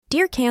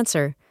Dear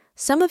Cancer,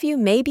 some of you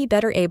may be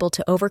better able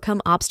to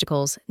overcome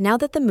obstacles now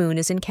that the moon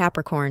is in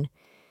Capricorn.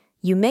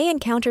 You may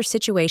encounter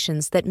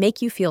situations that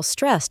make you feel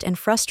stressed and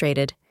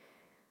frustrated.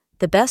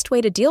 The best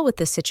way to deal with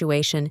this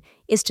situation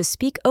is to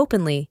speak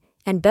openly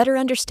and better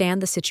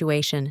understand the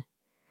situation.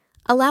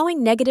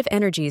 Allowing negative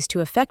energies to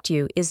affect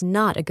you is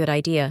not a good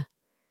idea.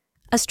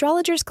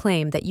 Astrologers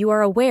claim that you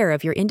are aware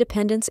of your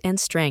independence and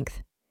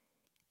strength.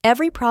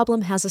 Every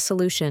problem has a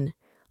solution.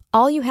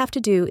 All you have to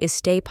do is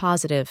stay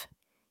positive.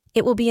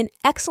 It will be an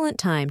excellent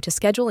time to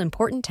schedule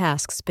important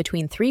tasks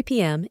between 3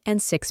 p.m.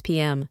 and 6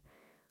 p.m.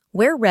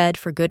 Wear red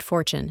for good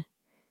fortune.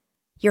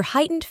 Your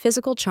heightened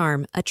physical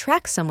charm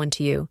attracts someone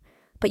to you,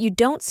 but you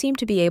don't seem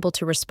to be able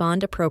to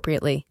respond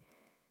appropriately.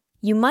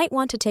 You might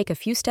want to take a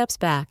few steps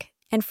back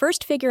and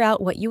first figure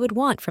out what you would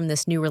want from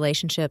this new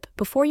relationship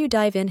before you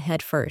dive in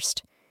head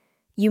first.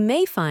 You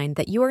may find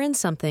that you are in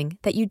something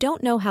that you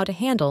don't know how to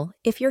handle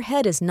if your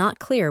head is not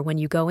clear when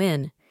you go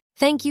in.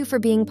 Thank you for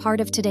being part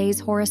of today's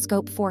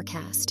horoscope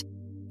forecast.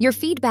 Your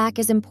feedback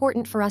is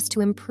important for us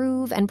to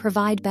improve and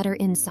provide better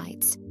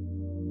insights.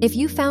 If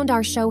you found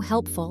our show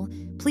helpful,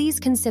 please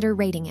consider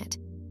rating it.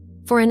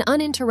 For an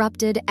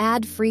uninterrupted,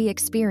 ad-free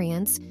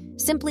experience,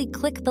 simply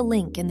click the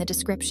link in the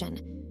description.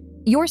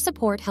 Your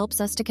support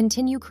helps us to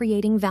continue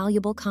creating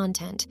valuable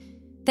content.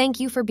 Thank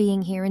you for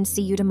being here and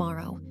see you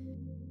tomorrow.